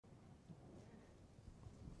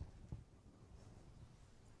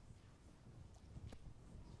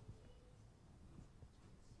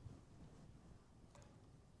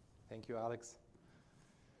Thank you, Alex.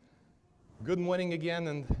 Good morning again,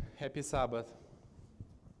 and happy Sabbath.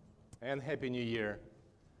 And Happy New Year.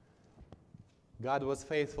 God was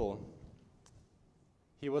faithful.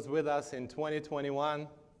 He was with us in 2021.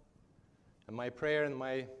 And my prayer and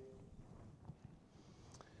my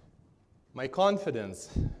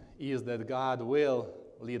confidence is that God will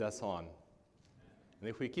lead us on. And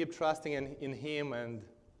if we keep trusting in Him and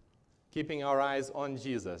keeping our eyes on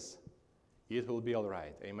Jesus, it will be all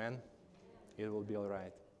right. Amen? It will be all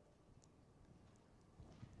right.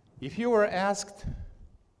 If you were asked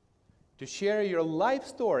to share your life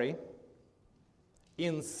story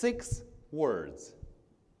in 6 words,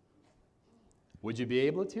 would you be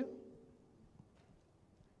able to?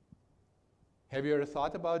 Have you ever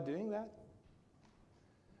thought about doing that?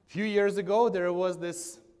 A few years ago, there was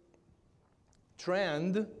this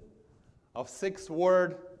trend of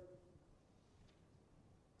 6-word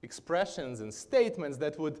expressions and statements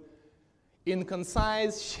that would, in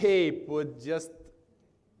concise shape, would just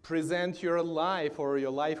present your life or your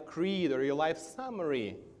life creed or your life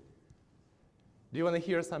summary. Do you want to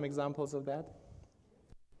hear some examples of that?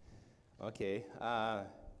 Okay,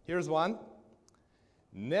 here's one.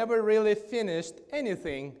 Never really finished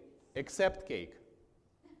anything except cake.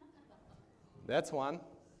 That's one.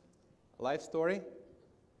 Life story.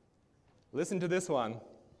 Listen to this one.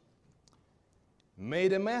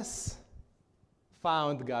 Made a mess,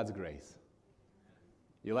 found God's grace.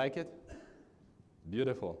 You like it?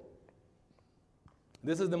 Beautiful.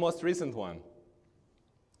 This is the most recent one.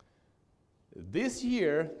 This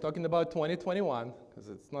year, talking about 2021, because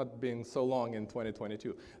it's not been so long in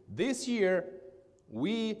 2022, this year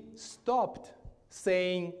we stopped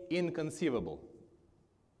saying inconceivable.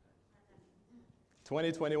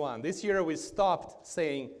 2021. This year we stopped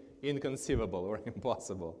saying inconceivable or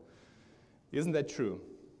impossible. Isn't that true?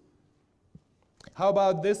 How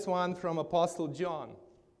about this one from Apostle John,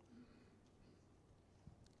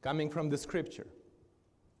 coming from the scripture?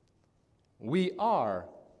 We are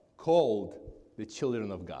called the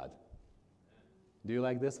children of God. Do you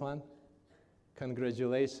like this one?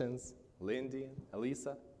 Congratulations, Lindy,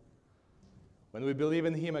 Elisa. When we believe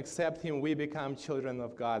in Him, accept Him, we become children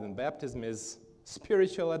of God. And baptism is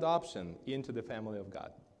spiritual adoption into the family of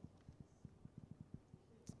God.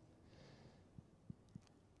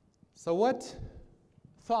 So what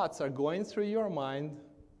thoughts are going through your mind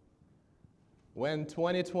when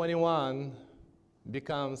 2021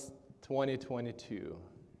 becomes 2022?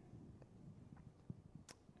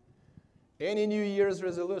 Any New Year's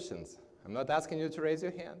resolutions? I'm not asking you to raise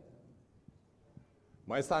your hand.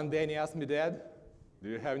 My son Danny asked me, Dad, do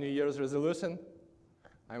you have New Year's resolution?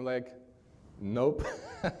 I'm like, nope.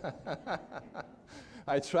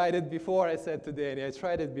 I tried it before, I said to Danny, I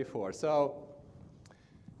tried it before. So,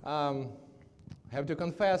 I have to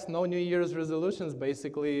confess, no New Year's resolutions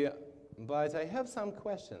basically, but I have some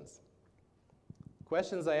questions.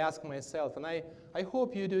 Questions I ask myself, and I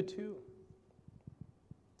hope you do too.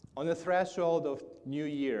 On the threshold of New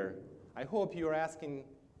Year, I hope you're asking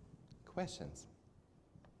questions.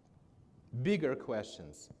 Bigger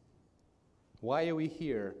questions. Why are we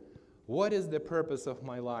here? What is the purpose of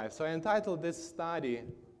my life? So I entitled this study,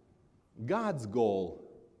 God's Goal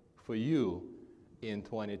for You in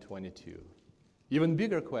 2022. Even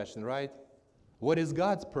bigger question, right? What is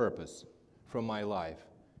God's purpose for my life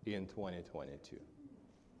in 2022?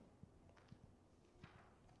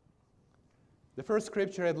 The first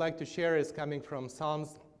scripture I'd like to share is coming from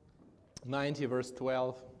Psalms 90, verse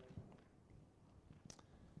 12.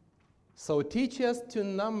 So teach us to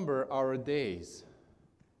number our days,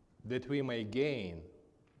 that we may gain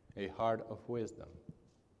a heart of wisdom.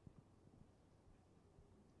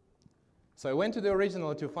 So I went to the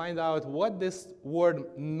original to find out what this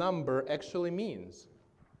word number actually means.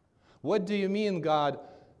 What do you mean, God?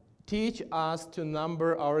 Teach us to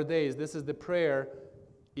number our days. This is the prayer.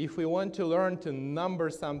 If we want to learn to number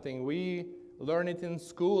something, we learn it in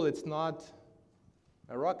school. It's not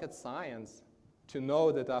a rocket science to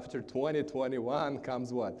know that after 2021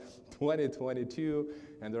 comes what? 2022,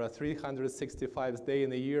 and there are 365 days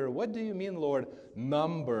in a year. What do you mean, Lord?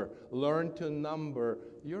 Number. Learn to number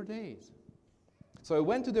your days. So I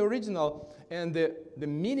went to the original, and the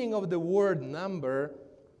meaning of the word number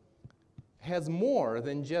has more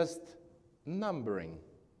than just numbering.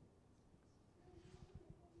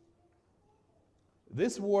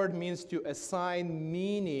 This word means to assign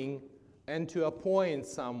meaning and to appoint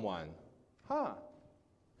someone.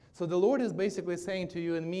 So the Lord is basically saying to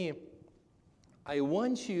you and me, I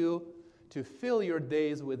want you to fill your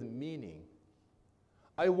days with meaning.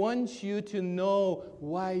 I want you to know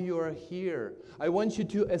why you are here. I want you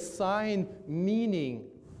to assign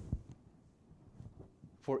meaning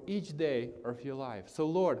for each day of your life. So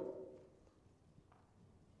Lord,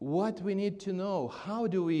 what we need to know, how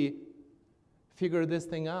do we figure this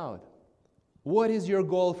thing out? What is your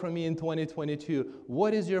goal for me in 2022?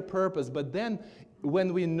 What is your purpose? But then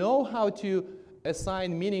when we know how to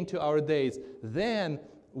assign meaning to our days, then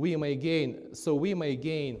we may gain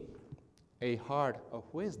a heart of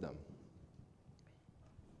wisdom.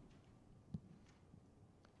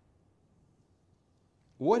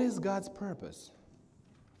 What is God's purpose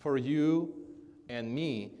for you and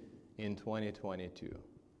me in 2022?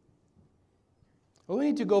 We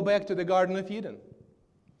need to go back to the Garden of Eden.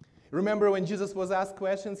 Remember when Jesus was asked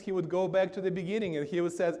questions, he would go back to the beginning and he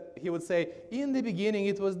would say, in the beginning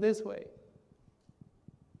it was this way.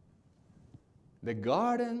 The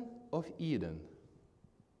Garden of Eden.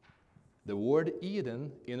 The word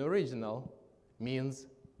Eden in original means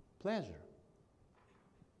pleasure.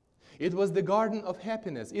 It was the garden of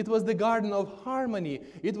happiness. It was the garden of harmony.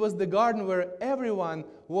 It was the garden where everyone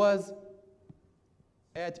was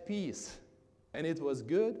at peace. And it was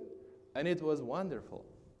good and it was wonderful.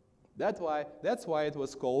 That's why it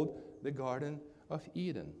was called the Garden of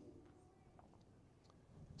Eden.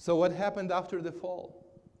 So what happened after the fall?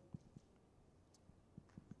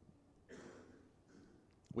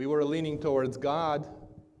 We were leaning towards God,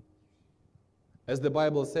 as the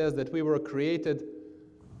Bible says that we were created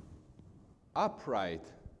upright.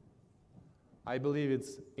 I believe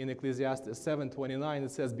it's in Ecclesiastes 7:29.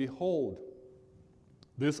 It says, "Behold,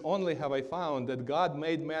 this only have I found, that God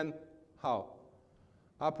made man," how?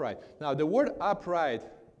 Upright. Now, the word upright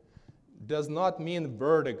does not mean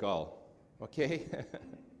vertical, okay?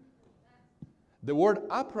 The word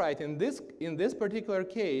upright in this particular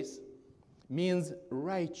case means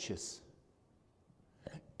righteous.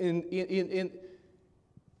 In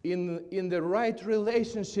the right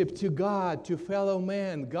relationship to God, to fellow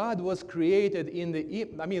man. God was created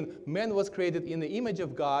man was created in the image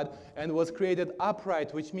of God and was created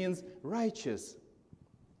upright, which means righteous.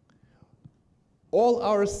 All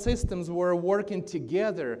our systems were working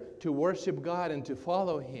together to worship God and to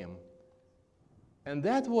follow Him. And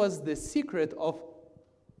that was the secret of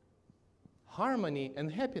harmony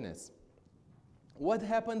and happiness. What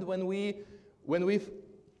happened when we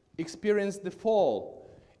experienced the fall?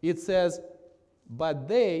 It says, but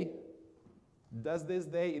they, does this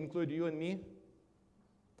they include you and me?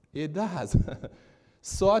 It does.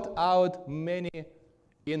 Sought out many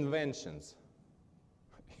inventions.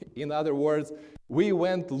 In other words, we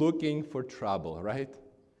went looking for trouble, right?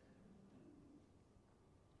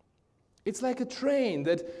 It's like a train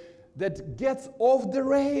that gets off the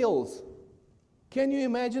rails. Can you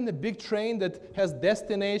imagine a big train that has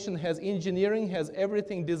destination, has engineering, has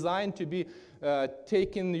everything designed to be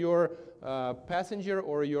taking your passenger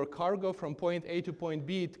or your cargo from point A to point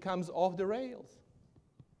B? It comes off the rails.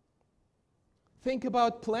 Think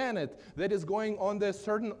about planet that is going on the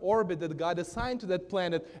certain orbit that God assigned to that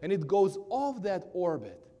planet, and it goes off that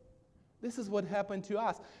orbit. This is what happened to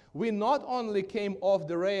us. We not only came off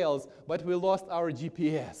the rails, but we lost our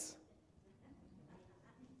GPS.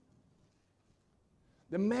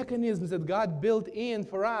 The mechanisms that God built in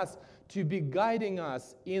for us to be guiding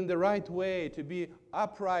us in the right way, to be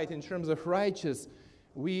upright in terms of righteous,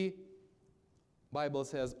 Bible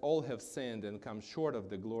says, all have sinned and come short of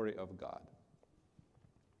the glory of God.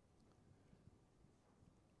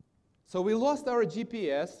 So we lost our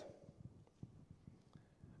GPS,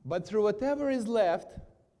 but through whatever is left,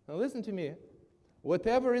 now listen to me,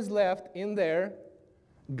 whatever is left in there,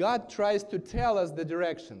 God tries to tell us the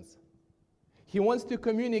directions. He wants to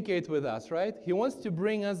communicate with us, right? He wants to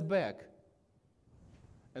bring us back.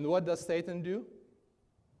 And what does Satan do?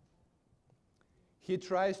 He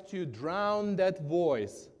tries to drown that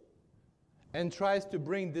voice and tries to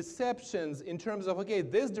bring deceptions in terms of, okay,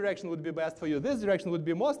 this direction would be best for you, this direction would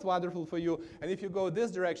be most wonderful for you, and if you go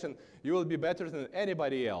this direction, you will be better than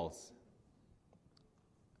anybody else.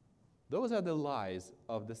 Those are the lies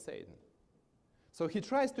of the Satan. So he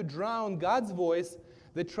tries to drown God's voice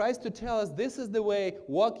that tries to tell us, this is the way,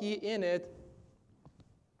 walk ye in it.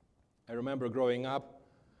 I remember growing up,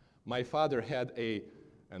 my father had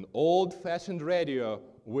an old-fashioned radio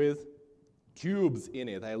with tubes in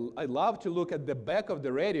it. I love to look at the back of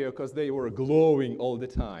the radio because they were glowing all the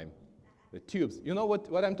time. The tubes. You know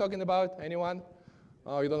what I'm talking about? Anyone?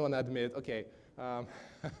 Oh, you don't want to admit. Okay.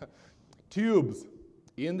 Tubes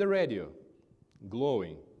in the radio,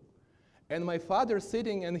 glowing. And my father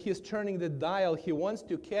sitting and he's turning the dial. He wants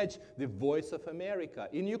to catch the Voice of America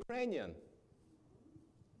in Ukrainian.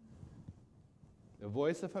 The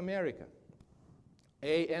Voice of America.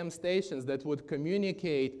 AM stations that would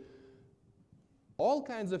communicate all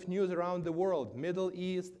kinds of news around the world, Middle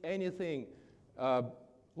East, anything,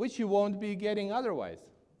 which you won't be getting otherwise.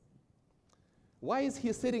 Why is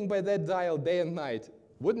he sitting by that dial day and night?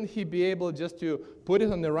 Wouldn't he be able just to put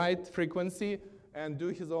it on the right frequency and do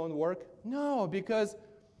his own work? No, because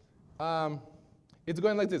it's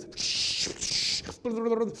going like this.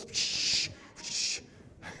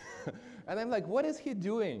 And I'm like, what is he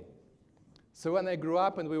doing? So when I grew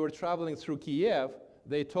up and we were traveling through Kiev,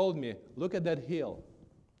 they told me, look at that hill.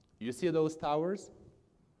 You see those towers?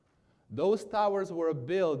 Those towers were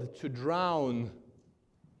built to drown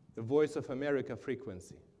the Voice of America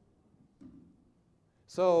frequency.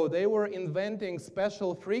 So they were inventing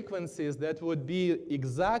special frequencies that would be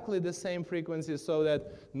exactly the same frequencies so that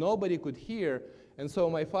nobody could hear. And so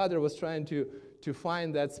my father was trying to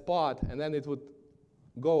find that spot, and then it would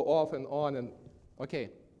go off and on. And okay,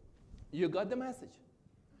 you got the message.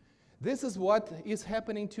 This is what is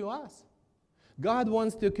happening to us. God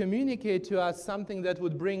wants to communicate to us something that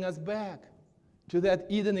would bring us back to that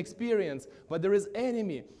Eden experience. But there is an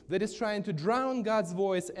enemy that is trying to drown God's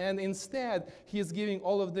voice, and instead he is giving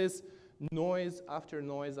all of this noise after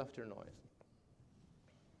noise after noise.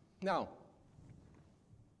 Now,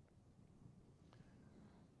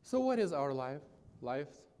 so what is our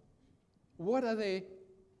lives? What are they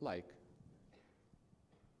like?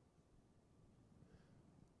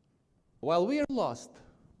 While we are lost,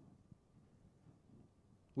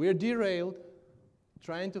 we are derailed,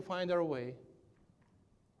 trying to find our way,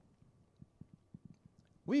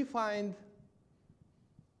 we find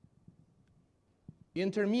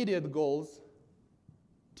intermediate goals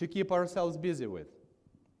to keep ourselves busy with.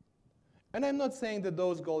 And I'm not saying that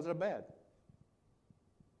those goals are bad.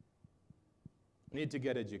 We need to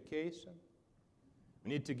get education.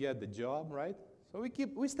 We need to get the job, right? So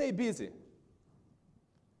we stay busy.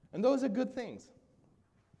 And those are good things.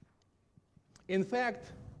 In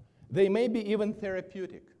fact, they may be even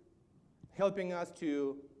therapeutic, helping us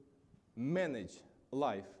to manage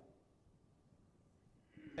life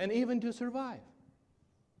and even to survive.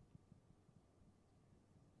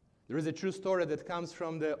 There is a true story that comes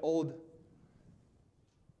from the old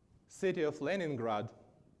city of Leningrad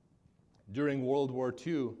during World War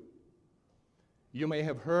II. You may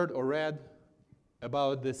have heard or read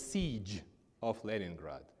about the siege of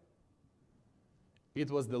Leningrad. It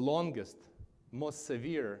was the longest, most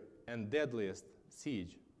severe, and deadliest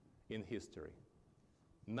siege in history.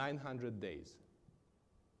 900 days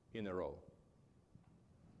in a row.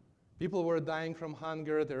 People were dying from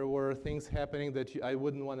hunger. There were things happening that I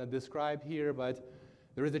wouldn't want to describe here, but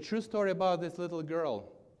there is a true story about this little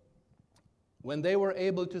girl. When they were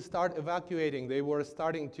able to start evacuating, they were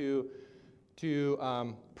starting to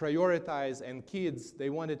prioritize, and kids, they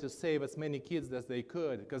wanted to save as many kids as they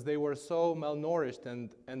could because they were so malnourished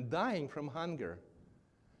and dying from hunger.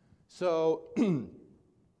 So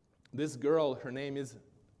this girl, her name is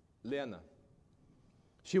Lena.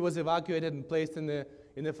 She was evacuated and placed in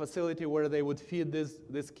a facility where they would feed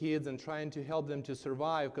these kids and trying to help them to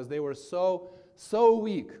survive because they were so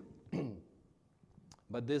weak.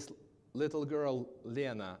 But this little girl,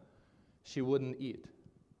 Lena, she wouldn't eat.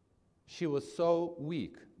 She was so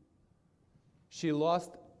weak. She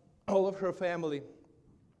lost all of her family.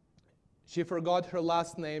 She forgot her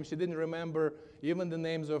last name. She didn't remember even the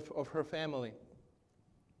names of her family.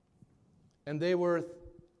 And they were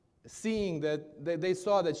seeing that, they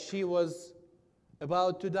saw that she was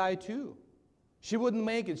about to die too. She wouldn't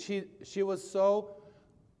make it. She was so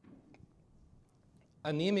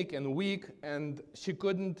anemic and weak, and she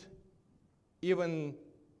couldn't even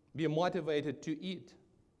be motivated to eat.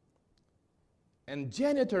 And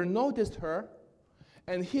janitor noticed her,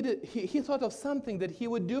 and he thought of something that he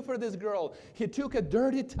would do for this girl. He took a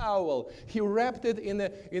dirty towel, he wrapped it in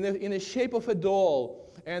a shape of a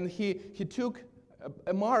doll, and he took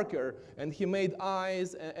a marker, and he made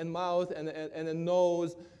eyes and mouth and a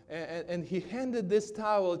nose, and he handed this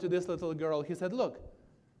towel to this little girl. He said, look,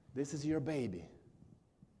 this is your baby.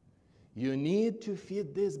 You need to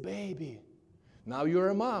feed this baby. Now you're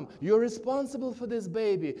a mom. You're responsible for this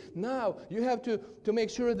baby. Now you have to make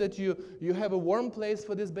sure that you have a warm place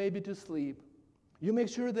for this baby to sleep. You make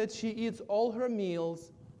sure that she eats all her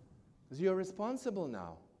meals, because you're responsible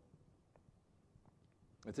now.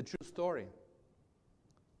 It's a true story.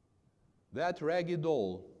 That raggy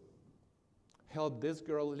doll helped this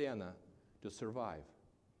girl, Lena, to survive.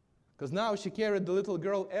 Because now she carried the little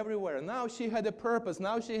girl everywhere. Now she had a purpose.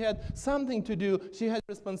 Now she had something to do. She had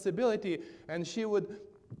responsibility. And she would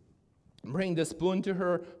bring the spoon to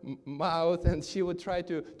her mouth, and she would try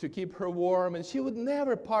to keep her warm. And she would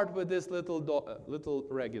never part with this little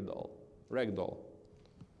rag doll.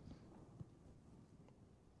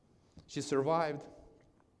 She survived.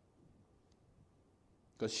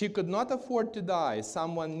 Because she could not afford to die,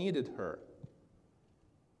 someone needed her.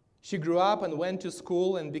 She grew up and went to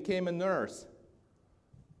school and became a nurse,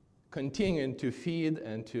 continuing to feed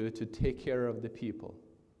and to take care of the people.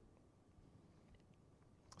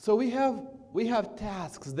 So we have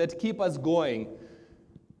tasks that keep us going.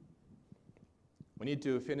 We need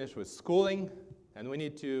to finish with schooling, and we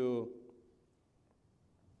need to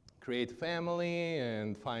create family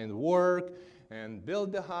and find work and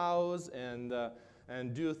build the house and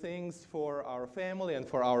do things for our family and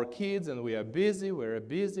for our kids, and we are busy, we're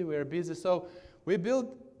busy. So we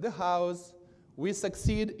build the house, we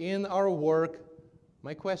succeed in our work.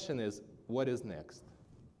 My question is, what is next?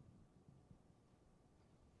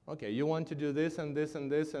 Okay, you want to do this and this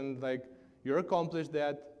and this, and like you accomplished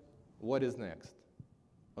that, what is next?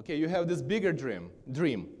 Okay, you have this bigger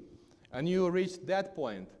dream, and you reached that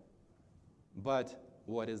point, but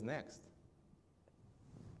what is next?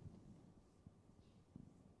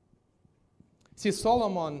 See,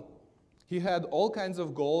 Solomon, he had all kinds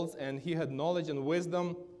of goals, and he had knowledge and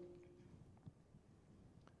wisdom.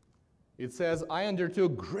 It says, I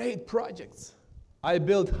undertook great projects. I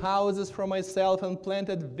built houses for myself and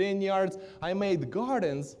planted vineyards. I made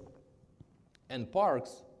gardens and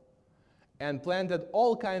parks and planted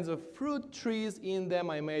all kinds of fruit trees in them.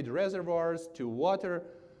 I made reservoirs to water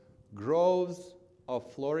groves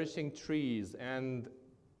of flourishing trees. And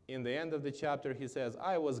in the end of the chapter, he says,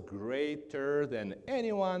 I was greater than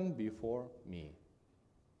anyone before me.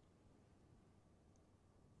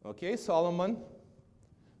 Okay, Solomon,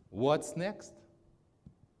 what's next?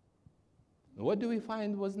 What do we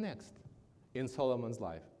find was next in Solomon's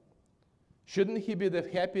life? Shouldn't he be the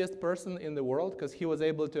happiest person in the world because he was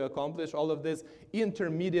able to accomplish all of these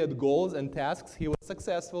intermediate goals and tasks? He was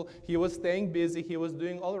successful, he was staying busy, he was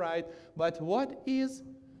doing all right. But what is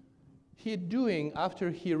he doing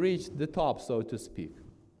after he reached the top, so to speak?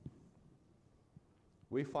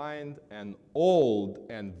 We find an old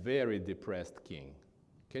and very depressed king.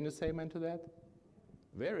 Can you say amen to that?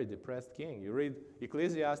 Very depressed king. You read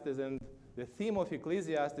Ecclesiastes, and the theme of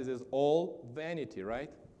Ecclesiastes is all vanity,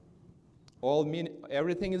 right?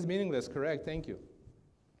 Everything is meaningless, correct? Thank you.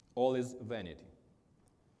 All is vanity.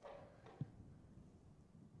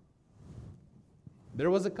 There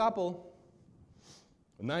was a couple,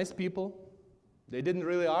 nice people. They didn't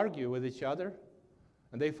really argue with each other,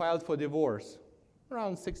 and they filed for divorce.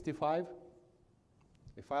 Around 65,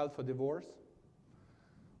 they filed for divorce.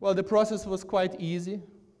 Well, the process was quite easy,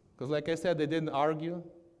 because like I said, they didn't argue.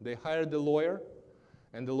 They hired the lawyer,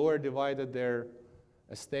 and the lawyer divided their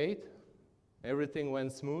estate. Everything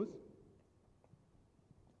went smooth.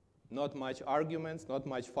 Not much arguments, not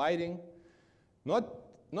much fighting, not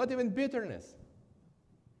even bitterness.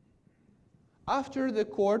 After the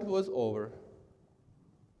court was over,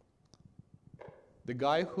 the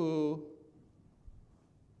guy who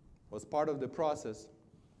was part of the process,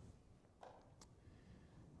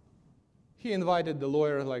 he invited the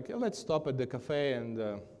lawyer, like, let's stop at the cafe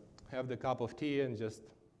and have the cup of tea and just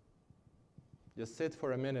sit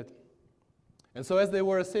for a minute. And so as they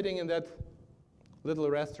were sitting in that little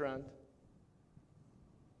restaurant,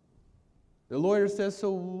 the lawyer says, so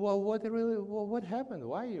what happened?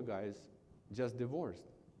 Why are you guys just divorced?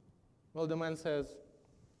 Well, the man says,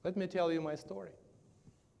 let me tell you my story.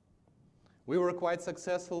 We were a quite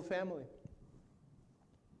successful family.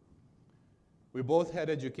 We both had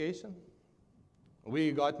education.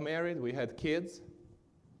 We got married. We had kids.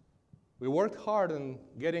 We worked hard on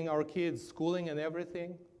getting our kids schooling and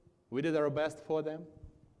everything. We did our best for them.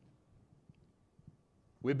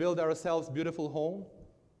 We built ourselves a beautiful home.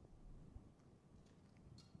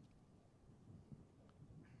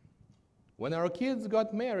 When our kids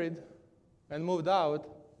got married and moved out,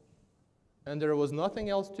 and there was nothing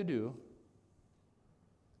else to do,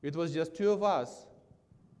 it was just two of us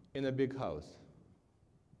in a big house.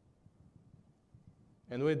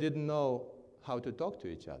 And we didn't know how to talk to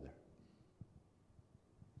each other.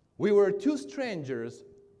 We were two strangers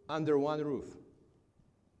under one roof.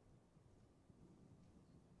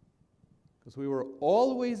 Because we were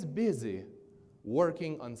always busy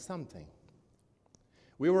working on something.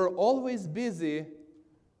 We were always busy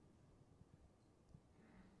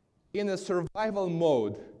in a survival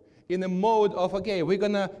mode, in a mode of, okay, we're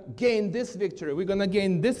going to gain this victory, we're going to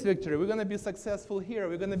gain this victory, we're going to be successful here,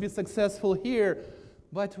 we're going to be successful here.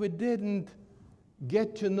 But we didn't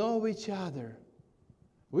get to know each other.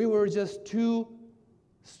 We were just two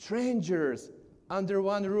strangers under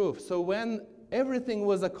one roof. So when everything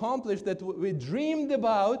was accomplished that we dreamed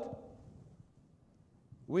about,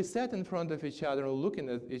 we sat in front of each other, looking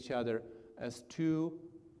at each other as two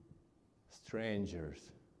strangers.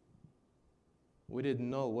 We didn't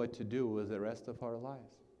know what to do with the rest of our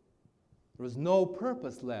lives. There was no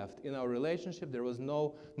purpose left in our relationship. There was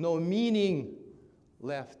no meaning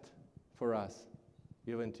left for us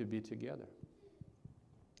even to be together.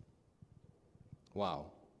 Wow.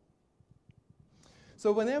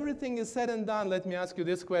 So when everything is said and done, let me ask you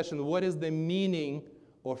this question. What is the meaning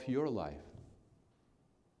of your life?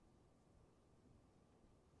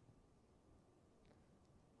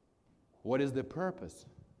 What is the purpose?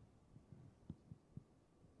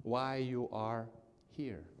 Why you are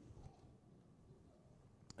here?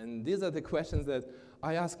 And these are the questions that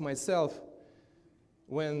I ask myself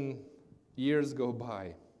when years go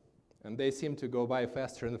by. And they seem to go by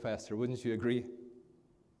faster and faster. Wouldn't you agree?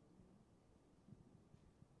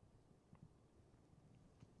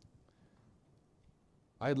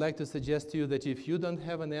 I'd like to suggest to you that if you don't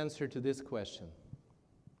have an answer to this question,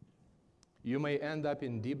 you may end up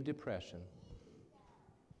in deep depression.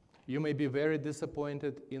 You may be very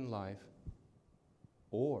disappointed in life,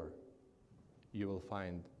 or you will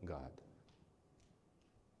find God.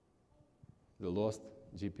 The lost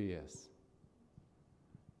GPS.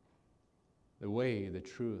 The way, the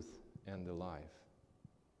truth, and the life.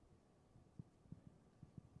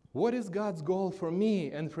 What is God's goal for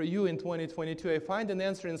me and for you in 2022? I find an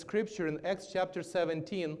answer in Scripture in Acts chapter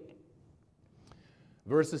 17,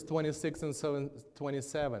 verses 26 and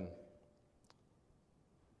 27.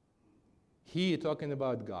 He, talking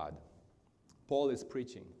about God, Paul is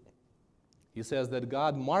preaching. He says that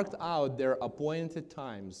God marked out their appointed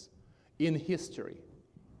times in history,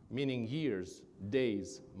 meaning years,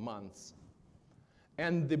 days, months,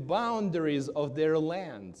 and the boundaries of their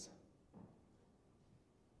lands.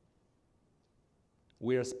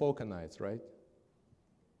 We are Spokanites, right?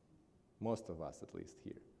 Most of us, at least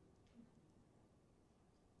here.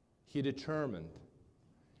 He determined.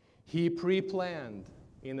 He pre-planned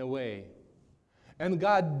in a way. And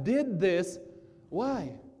God did this,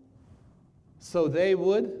 why? So they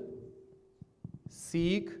would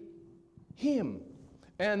seek Him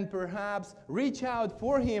and perhaps reach out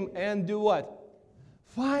for Him and do what?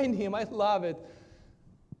 Find Him. I love it.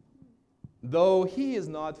 Though He is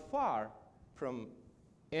not far from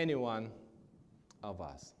any one of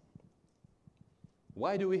us.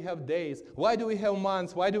 Why do we have days? Why do we have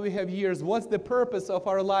months? Why do we have years? What's the purpose of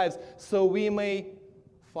our lives? So we may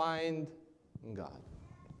find God.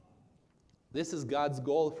 This is God's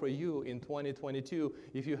goal for you in 2022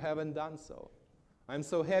 if you haven't done so. I'm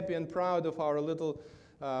so happy and proud of our little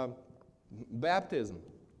baptism.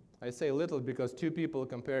 I say little because 2 people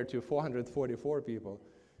compared to 444 people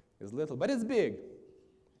is little, but it's big.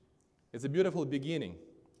 It's a beautiful beginning.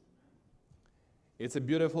 It's a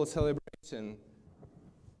beautiful celebration.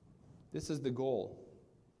 This is the goal.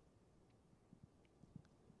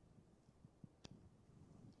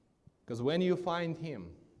 Because when you find Him,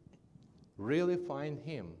 really find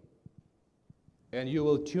Him, and you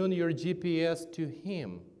will tune your GPS to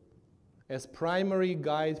Him as primary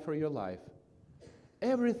guide for your life,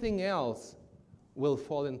 everything else will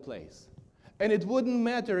fall in place. And it wouldn't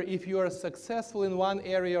matter if you are successful in one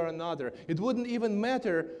area or another. It wouldn't even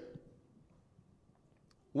matter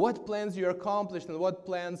what plans you accomplished and what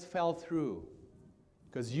plans fell through,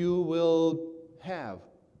 because you will have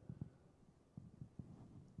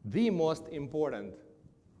the most important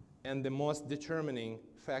and the most determining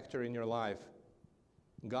factor in your life,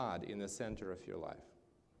 God in the center of your life.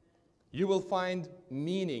 You will find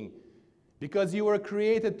meaning because you were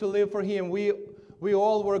created to live for Him. We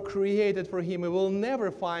all were created for Him. We will never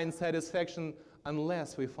find satisfaction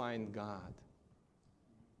unless we find God.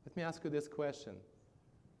 Let me ask you this question.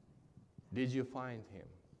 Did you find Him?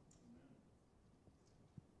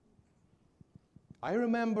 I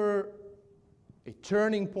remember a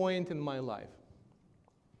turning point in my life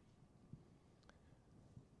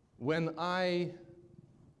when I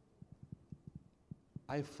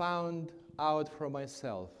found out for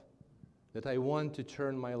myself that I want to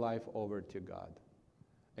turn my life over to God.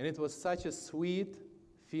 And it was such a sweet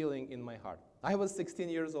feeling in my heart. I was 16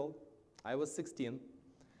 years old. I was 16.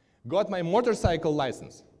 Got my motorcycle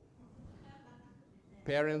license.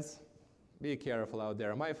 Parents, be careful out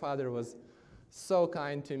there. My father was so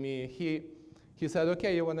kind to me. He said,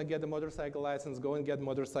 okay, you want to get a motorcycle license, go and get a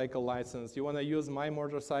motorcycle license. You want to use my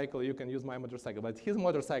motorcycle, you can use my motorcycle. But his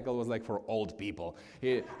motorcycle was like for old people.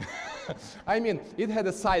 I mean, it had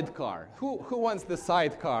a sidecar. Who wants the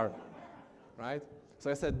sidecar, right? So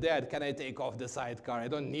I said, Dad, can I take off the sidecar? I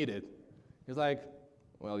don't need it. He's like,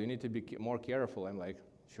 well, you need to be more careful. I'm like,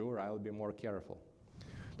 sure, I'll be more careful.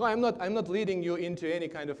 No, I'm not leading you into any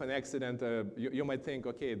kind of an accident. You might think,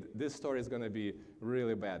 okay, this story is going to be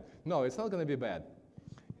really bad. No, it's not going to be bad.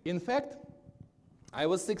 In fact, I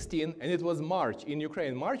was 16, and it was March in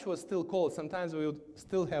Ukraine. March was still cold. Sometimes we would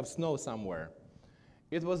still have snow somewhere.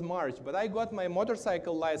 It was March, but I got my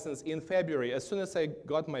motorcycle license in February. As soon as I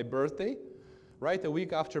got my birthday, right a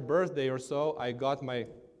week after birthday or so, I got my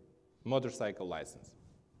motorcycle license.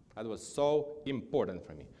 That was so important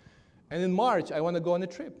for me. And in March, I want to go on a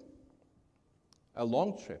trip, a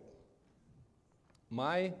long trip.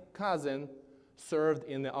 My cousin served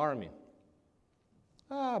in the army,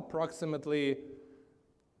 approximately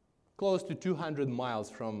close to 200 miles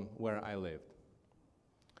from where I lived.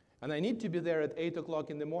 And I need to be there at 8 o'clock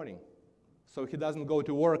in the morning. So he doesn't go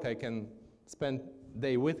to work, I can spend the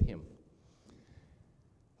day with him.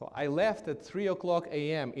 So I left at 3 o'clock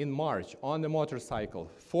a.m. in March on the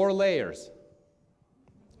motorcycle, 4 layers.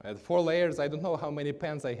 I had 4 layers, I don't know how many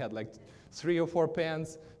pants I had, like 3 or 4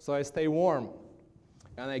 pants, so I stay warm.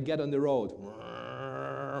 And I get on the road.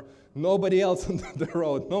 Nobody else on the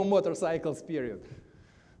road, no motorcycles, period.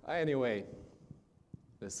 Anyway,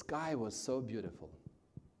 the sky was so beautiful.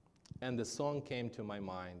 And the song came to my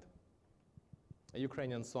mind. A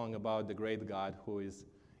Ukrainian song about the great God who is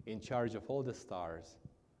in charge of all the stars.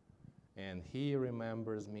 And he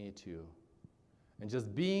remembers me too. And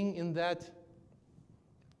just being in that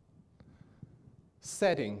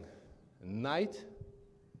setting, night,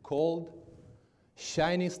 cold,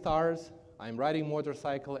 shiny stars, I'm riding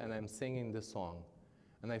motorcycle and I'm singing the song.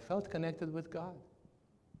 And I felt connected with God.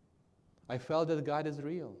 I felt that God is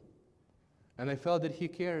real. And I felt that he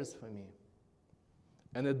cares for me.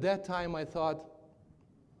 And at that time I thought,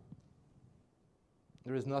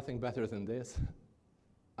 there is nothing better than this.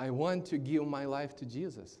 I want to give my life to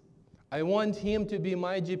Jesus. I want him to be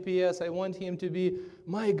my GPS. I want him to be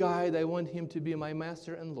my guide. I want him to be my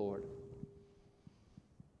master and Lord.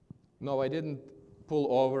 No, I didn't pull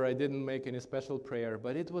over. I didn't make any special prayer.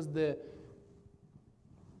 But it was the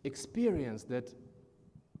experience that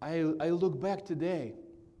I look back today.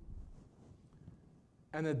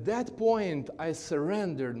 And at that point, I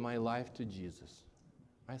surrendered my life to Jesus.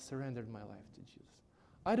 I surrendered my life to Jesus.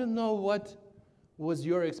 I don't know what was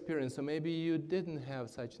your experience, so maybe you didn't have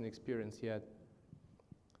such an experience yet.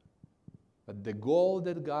 But the goal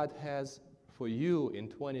that God has for you in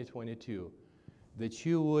 2022, that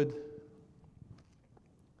you would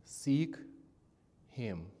seek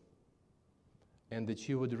him and that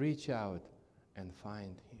you would reach out and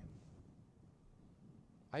find him.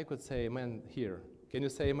 I could say amen here. Can you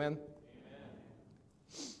say amen?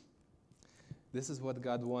 Amen. This is what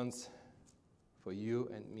God wants for you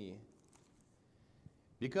and me.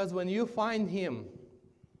 Because when you find him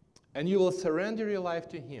and you will surrender your life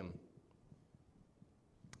to him,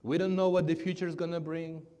 we don't know what the future is going to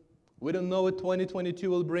bring. We don't know what 2022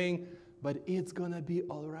 will bring, but it's going to be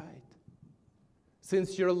all right.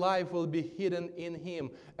 Since your life will be hidden in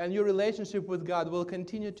him and your relationship with God will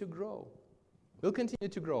continue to grow. Will continue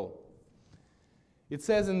to grow. It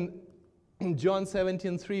says in John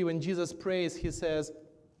 17:3, when Jesus prays, he says,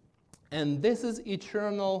 "And this is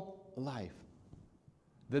eternal life,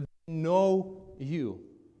 that they know you."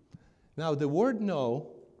 Now, the word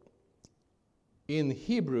know in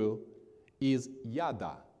Hebrew is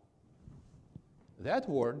yada. That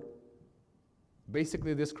word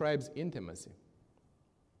basically describes intimacy.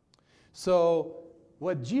 So,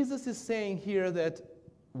 what Jesus is saying here, that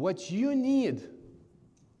what you need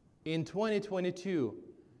in 2022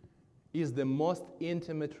 is the most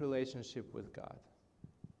intimate relationship with God.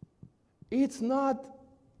 It's not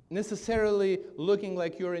necessarily looking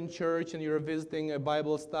like you're in church and you're visiting a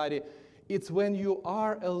Bible study. It's when you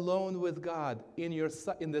are alone with God, in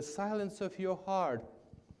the silence of your heart,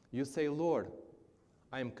 you say, "Lord,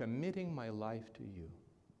 I am committing my life to you."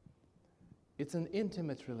 It's an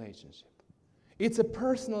intimate relationship. It's a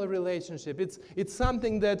personal relationship. It's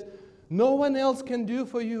something that no one else can do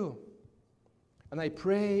for you. And I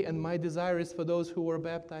pray, and my desire is for those who were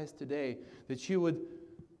baptized today, that you would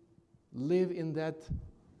live in that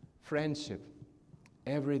friendship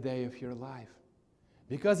every day of your life.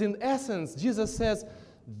 Because in essence, Jesus says,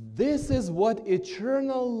 this is what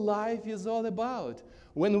eternal life is all about.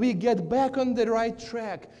 When we get back on the right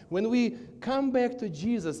track, when we come back to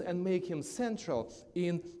Jesus and make him central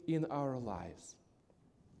in our lives.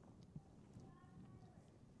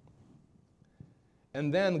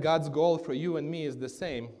 And then God's goal for you and me is the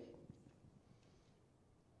same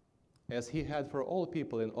as he had for all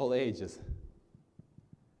people in all ages,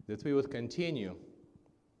 that we would continue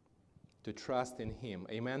to trust in him.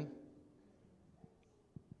 Amen?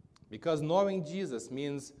 Because knowing Jesus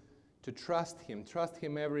means to trust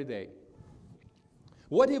Him every day.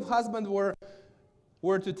 What if husband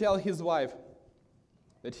were to tell his wife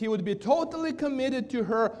that he would be totally committed to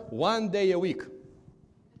her 1 day a week?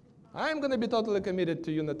 I'm going to be totally committed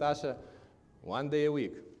to you, Natasha, 1 day a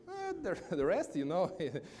week. The rest,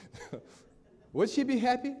 would she be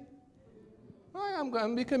happy? Oh, I'm going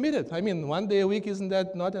to be committed. I mean, 1 day a week, isn't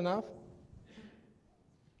that not enough?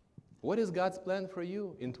 What is God's plan for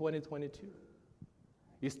you in 2022?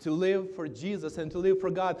 Is to live for Jesus and to live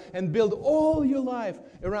for God and build all your life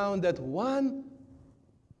around that one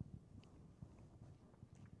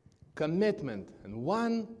commitment and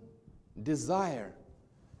one desire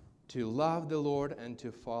to love the Lord and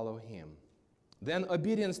to follow Him. Then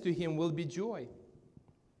obedience to Him will be joy.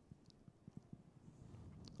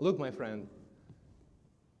 Look, my friend,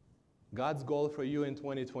 God's goal for you in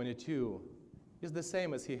 2022 is the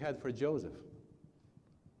same as He had for Joseph.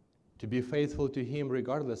 To be faithful to Him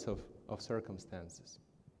regardless of circumstances.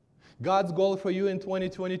 God's goal for you in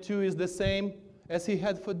 2022 is the same as He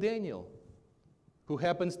had for Daniel, who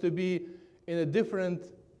happens to be in a different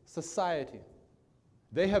society.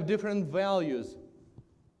 They have different values.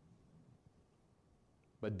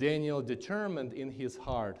 But Daniel determined in his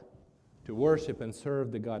heart to worship and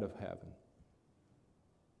serve the God of heaven.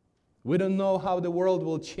 We don't know how the world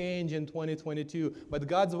will change in 2022, but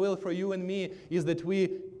God's will for you and me is that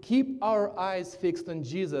we keep our eyes fixed on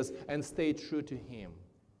Jesus and stay true to Him.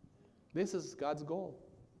 This is God's goal.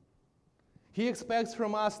 He expects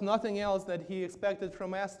from us nothing else than He expected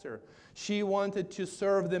from Esther. She wanted to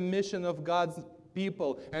serve the mission of God's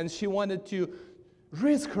people, and she wanted to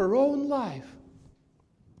risk her own life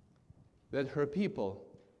that her people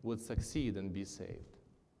would succeed and be saved.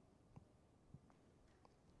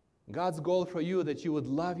 God's goal for you, that you would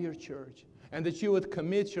love your church and that you would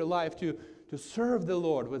commit your life to serve the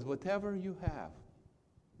Lord with whatever you have.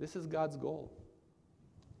 This is God's goal,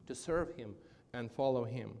 to serve Him and follow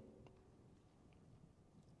Him.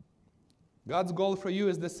 God's goal for you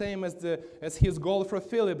is the same as His goal for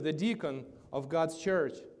Philip, the deacon of God's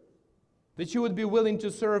church, that you would be willing to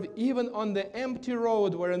serve even on the empty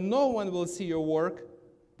road where no one will see your work.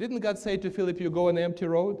 Didn't God say to Philip, you go on an empty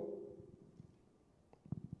road?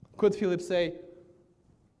 Could Philip say,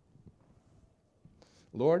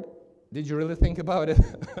 Lord, did you really think about it?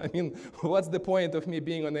 I mean, what's the point of me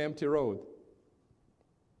being on an empty road?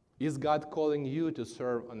 Is God calling you to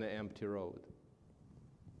serve on an empty road?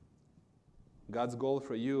 God's goal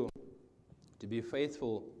for you to be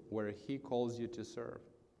faithful where He calls you to serve.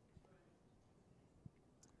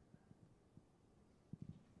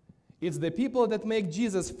 It's the people that make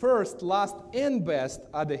Jesus first, last, and best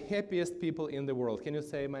are the happiest people in the world. Can you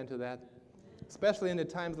say amen to that? Especially in the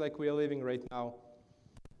times like we are living right now.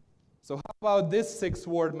 So how about this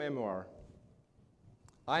 6-word memoir?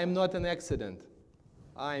 I am not an accident.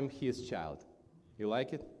 I am His child. You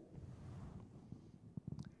like it?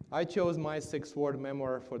 I chose my 6-word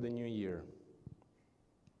memoir for the new year.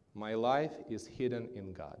 My life is hidden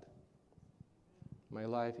in God. My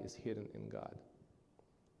life is hidden in God.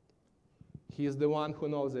 He is the one who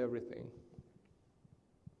knows everything.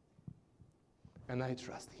 And I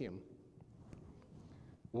trust Him.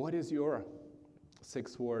 What is your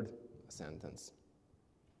 6-word sentence?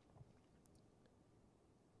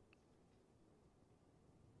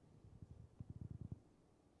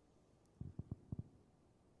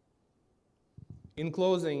 In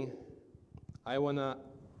closing, I want to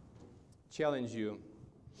challenge you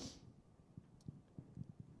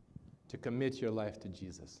to commit your life to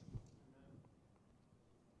Jesus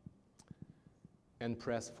and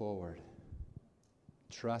press forward,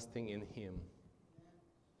 trusting in Him.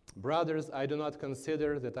 Brothers, I do not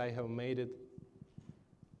consider that I have made it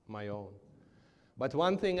my own. But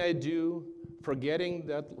one thing I do, forgetting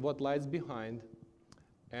that what lies behind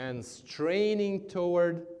and straining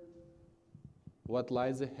toward what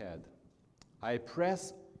lies ahead, I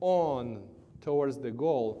press on towards the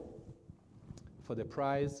goal for the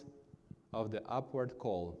prize of the upward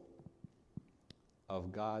call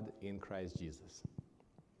of God in Christ Jesus.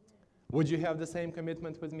 Would you have the same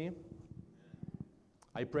commitment with me?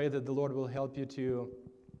 I pray that the Lord will help you to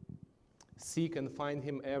seek and find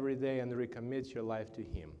Him every day and recommit your life to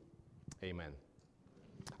Him. Amen.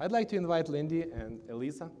 I'd like to invite Lindy and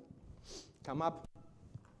Elisa. Come up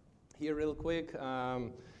here real quick,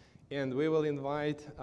 and we will invite